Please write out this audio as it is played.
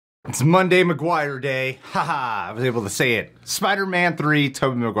It's Monday Maguire Day. Haha, I was able to say it. Spider-Man 3,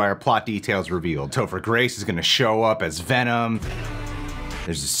 Tobey Maguire, plot details revealed. Topher Grace is gonna show up as Venom.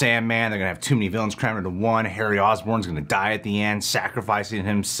 There's the Sandman, they're gonna have too many villains crammed into one. Harry Osborn's gonna die at the end, sacrificing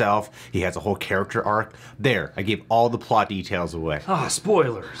himself. He has a whole character arc. There, I gave all the plot details away. Ah,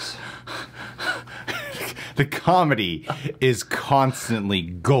 spoilers. The comedy is constantly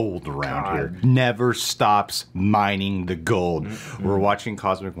gold around here. Never stops mining the gold. We're watching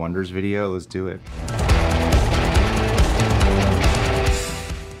Cosmic Wonders video, let's do it.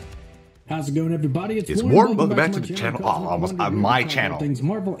 How's it going, everybody? It's Warren. Welcome back to the channel. Oh, almost my channel. Things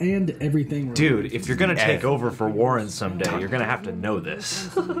Marvel and everything. Dude, if you're gonna take over for Warren someday, you're gonna have to know this.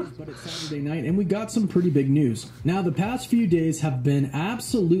 But it's Saturday night, and we got some pretty big news. Now, the past few days have been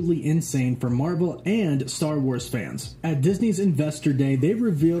absolutely insane for Marvel and Star Wars fans. At Disney's Investor Day, they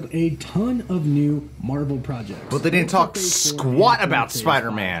revealed a ton of new Marvel projects. But they didn't talk squat about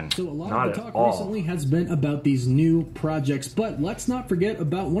Spider-Man. So a lot of the talk recently has been about these new projects, but let's not forget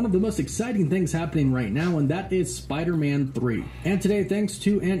about one of the most exciting things happening right now, and that is Spider-Man 3. And today, thanks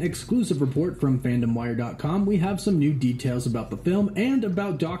to an exclusive report from fandomwire.com, we have some new details about the film and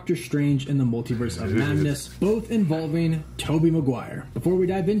about Doctor Strange in the Multiverse of Madness, both involving Tobey Maguire. Before we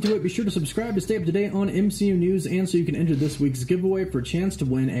dive into it, be sure to subscribe to stay up to date on MCU news, and so you can enter this week's giveaway for a chance to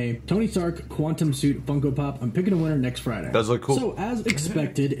win a Tony Stark Quantum Suit Funko Pop. I'm picking a winner next Friday. Does look cool. So, as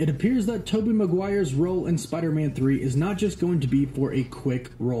expected, it appears that Tobey Maguire's role in Spider-Man 3 is not just going to be for a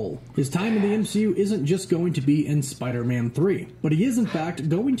quick role. His time in the MCU isn't just going to be in Spider-Man 3, but he is in fact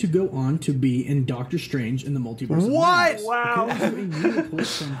going to go on to be in Doctor Strange in the Multiverse of Madness. Wow! According to a new report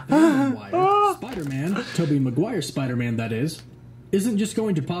from Multiverse, Spider-Man, Tobey Maguire's Spider-Man that is, isn't just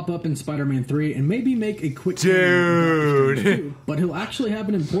going to pop up in Spider-Man 3 and maybe make a quick dude, but he'll actually have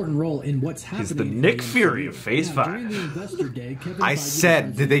an important role in what's happening. He's the Nick Fury of Phase 5. During the Investor Day, I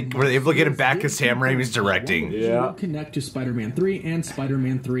said, were they able to get it back because Sam Raimi's directing? Yeah. Will connect to Spider-Man 3 and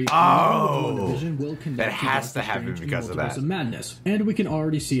Spider-Man 3. Oh, will connect that has to happen because of that. Of Madness. And we can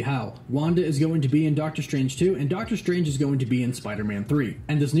already see how. Wanda is going to be in Doctor Strange 2, and Doctor Strange is going to be in Spider-Man 3.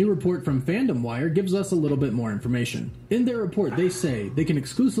 And this new report from Fandom Wire gives us a little bit more information. In their report, they say they can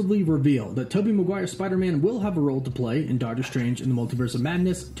exclusively reveal that Tobey Maguire's Spider-Man will have a role to play in Doctor Strange in the Multiverse of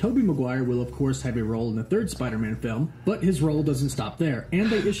Madness. Tobey Maguire will of course have a role in the third Spider-Man film, but his role doesn't stop there.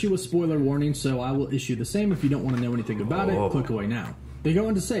 And they issue a spoiler warning, so I will issue the same. If you don't want to know anything about it, click away now. They go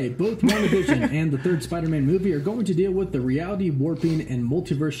on to say, both WandaVision and the third Spider-Man movie are going to deal with the reality warping and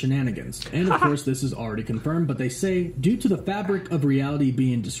multiverse shenanigans. And of course, this is already confirmed, but they say, due to the fabric of reality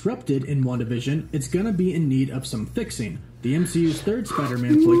being disrupted in WandaVision, it's gonna be in need of some fixing. The MCU's third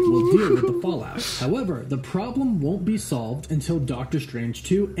Spider-Man flick will deal with the fallout. However, the problem won't be solved until Doctor Strange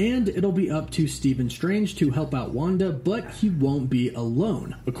 2, and it'll be up to Stephen Strange to help out Wanda, but he won't be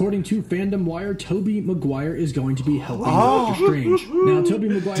alone. According to Fandom Wire, Tobey Maguire is going to be helping Doctor Strange. Now, Tobey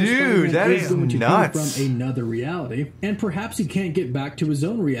Maguire's Spider-Man is going to come from another reality, and perhaps he can't get back to his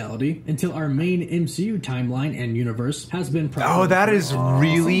own reality until our main MCU timeline and universe has been properly that is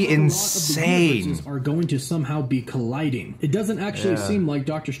really insane. The universes are going to somehow be colliding. It doesn't actually seem like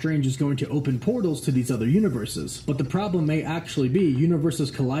Doctor Strange is going to open portals to these other universes, but the problem may actually be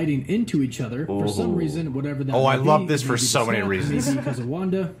universes colliding into each other for some reason, whatever that may be. I love this for so many reasons. Maybe because of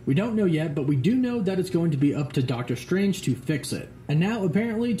Wanda. We don't know yet, but we do know that it's going to be up to Doctor Strange to fix it. And now,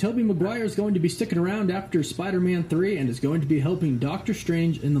 apparently, Tobey Maguire is going to be sticking around after Spider-Man 3 and is going to be helping Doctor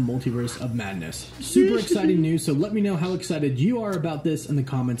Strange in the Multiverse of Madness. Super exciting news, so let me know how excited you are about this in the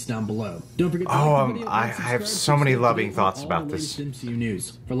comments down below. Don't forget to like the video, I have so many loving thoughts about this. MCU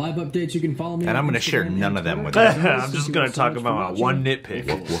news. For live updates, you can follow me. And I'm going to share none of them with you. I'm just going to talk about my one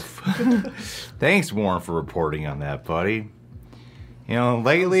nitpick. Thanks, Warren, for reporting on that, buddy. You know,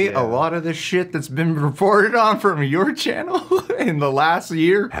 lately, a lot of the shit that's been reported on from your channel in the last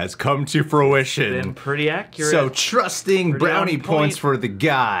year has come to fruition. Been pretty accurate. So trusting brownie points for the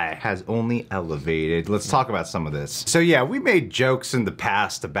guy has only elevated. Let's talk about some of this. So yeah, we made jokes in the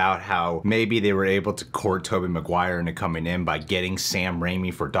past about how maybe they were able to court Tobey Maguire into coming in by getting Sam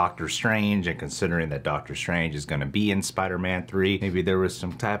Raimi for Doctor Strange, and considering that Doctor Strange is gonna be in Spider-Man 3, maybe there was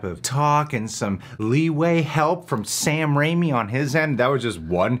some type of talk and some leeway help from Sam Raimi on his end. That was just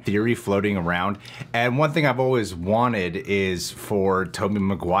one theory floating around. And one thing I've always wanted is for Tobey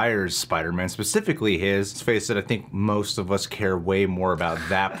Maguire's Spider-Man, specifically his. Let's face it, I think most of us care way more about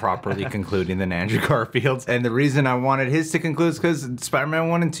that properly concluding than Andrew Garfield's. And the reason I wanted his to conclude is because Spider-Man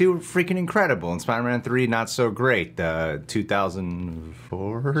 1 and 2 were freaking incredible, and Spider-Man 3 not so great.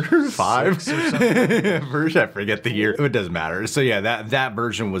 2004? 5? Version, I forget the year. It doesn't matter. So yeah, that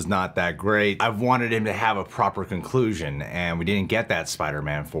version was not that great. I've wanted him to have a proper conclusion, and we didn't get that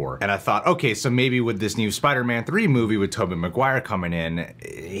Spider-Man for. And I thought, okay, so maybe with this new Spider-Man 3 movie with Tobey Maguire coming in,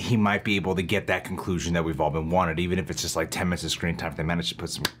 he might be able to get that conclusion that we've all been wanted, even if it's just like 10 minutes of screen time. If they manage to put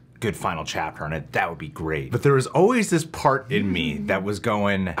some good final chapter on it, that would be great. But there was always this part in me that was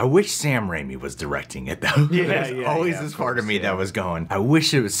going, I wish Sam Raimi was directing it though. There's always this part of me that was going, I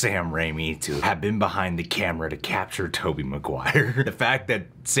wish it was Sam Raimi to have been behind the camera to capture Tobey Maguire. The fact that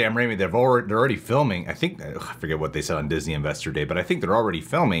Sam Raimi, they're already filming, I think, I forget what they said on Disney Investor Day, but I think they're already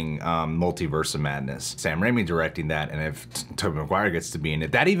filming Multiverse of Madness. Sam Raimi directing that, and if Tobey Maguire gets to be in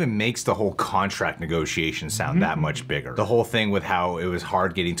it, that even makes the whole contract negotiation sound that much bigger. The whole thing with how it was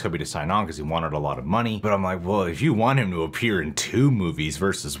hard getting Tobey to sign on because he wanted a lot of money, but I'm like, well, if you want him to appear in 2 movies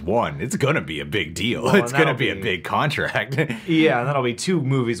versus 1, it's gonna be a big deal. Well, it's gonna be a big contract. Yeah, and that'll be 2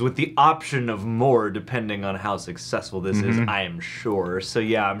 movies with the option of more depending on how successful this is, I am sure. So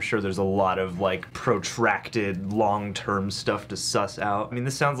yeah, I'm sure there's a lot of like protracted long-term stuff to suss out. I mean,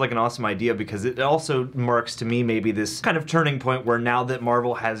 this sounds like an awesome idea because it also marks to me maybe this kind of turning point where now that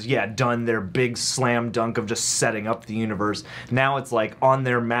Marvel has, done their big slam dunk of just setting up the universe, now it's like on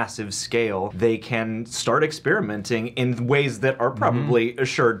their massive scale, they can start experimenting in ways that are probably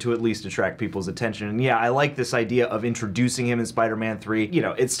assured to at least attract people's attention. And yeah, I like this idea of introducing him in Spider-Man 3. You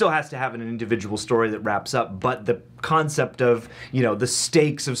know, it still has to have an individual story that wraps up, but the concept of, the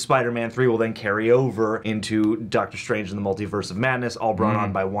stakes of Spider-Man 3 will then carry over into Doctor Strange and the Multiverse of Madness, all brought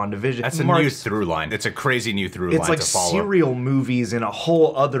on by WandaVision. That's a new through line. It's a crazy new through line to follow. It's like serial movies in a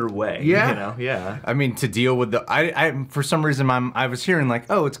whole other way. Yeah. I mean, to deal with the, I for some reason, I was hearing like,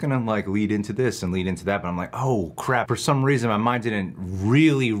 oh, it's gonna like lead into this and lead into that, but I'm like, oh crap. For some reason, my mind didn't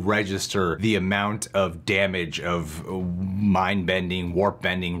really register the amount of damage of mind-bending,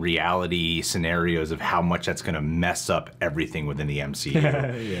 warp-bending reality scenarios of how much that's gonna mess up everything within the MCU.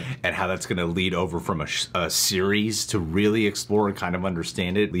 And how that's gonna lead over from a series to really explore and kind of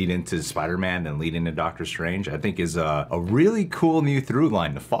understand it, lead into Spider-Man, then lead into Doctor Strange, I think is a really cool new through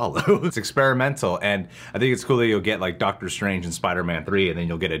line to follow. It's experimental, and I think it's cool that you'll get like Doctor Strange and Spider-Man 3, and then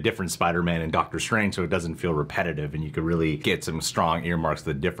you'll get a different Spider-Man and Doctor Strange, so it doesn't feel repetitive, and you could really get some strong earmarks of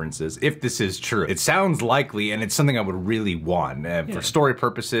the differences, if this is true. It sounds likely, and it's something I would really want, for story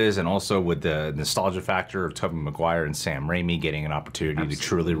purposes, and also with the nostalgia factor of Tobey Maguire and Sam Raimi getting an opportunity to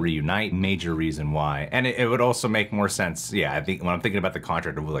truly reunite, major reason why. And it would also make more sense, I think when I'm thinking about the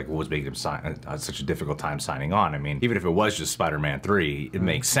contract of like what was making him sign such a difficult time signing on, I mean, even if it was just Spider-Man 3, it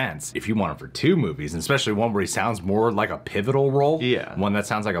makes sense. If you want him for 2 movies, and especially one where he sounds more like a pivotal role, one that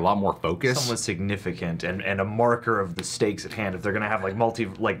sounds like a lot more focused, somewhat significant, and a marker of the stakes at hand, if they're gonna have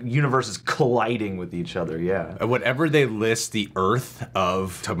like universes colliding with each other, Whatever they list the Earth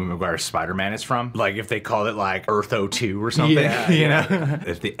of Tobey Maguire's Spider-Man is from, like if they call it like Earth 02 or something, you know?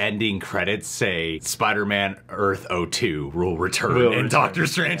 If the ending credits say Spider-Man Earth 02 will return in Doctor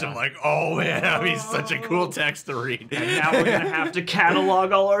Strange, I'm like, oh man, that'd be such a cool text to read. And now we're gonna have to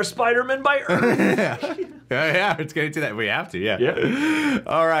catalog all our Spider-Man by Earth. It's gonna do that. We have to,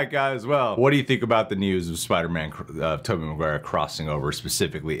 All right, guys. Well, what do you think about the news of Spider-Man, Tobey Maguire crossing over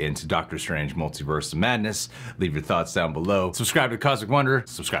specifically into Doctor Strange Multiverse of Madness? Leave your thoughts down below. Subscribe to Cosmic Wonder.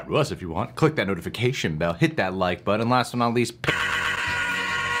 Subscribe to us if you want. Click that notification bell. Hit that like button. Last but not least,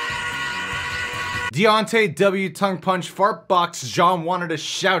 Deontay W. Tongue Punch Fart Box John wanted to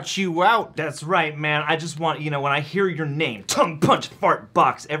shout you out. That's right, man. I just want, when I hear your name, Tongue Punch Fart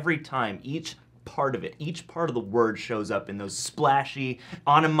Box, every time, each part of it, each part of the word shows up in those splashy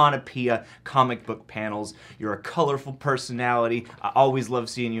onomatopoeia comic book panels. You're a colorful personality. I always love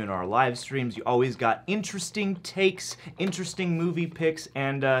seeing you in our live streams. You always got interesting takes, interesting movie picks,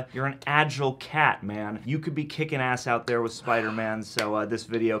 and you're an agile cat, man. You could be kicking ass out there with Spider-Man, so this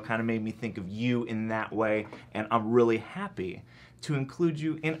video kind of made me think of you in that way, and I'm really happy to include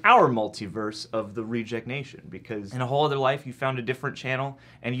you in our multiverse of the Reject Nation, because in a whole other life you found a different channel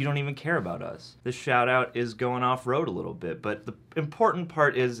and you don't even care about us. This shout out is going off-road a little bit, but the important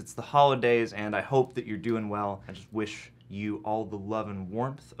part is it's the holidays and I hope that you're doing well. I just wish you all the love and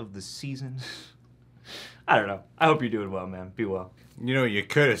warmth of the season. I don't know. I hope you're doing well, man. Be well. You know what you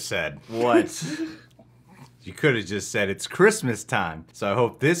could have said? What? You could have just said it's Christmas time. So I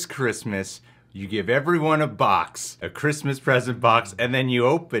hope this Christmas you give everyone a box, a Christmas present box, and then you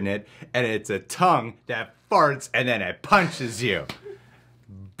open it, and it's a tongue that farts, and then it punches you.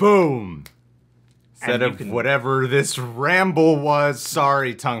 Boom. Instead of whatever this ramble was,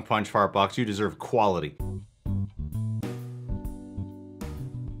 sorry, Tongue Punch Fart Box, you deserve quality.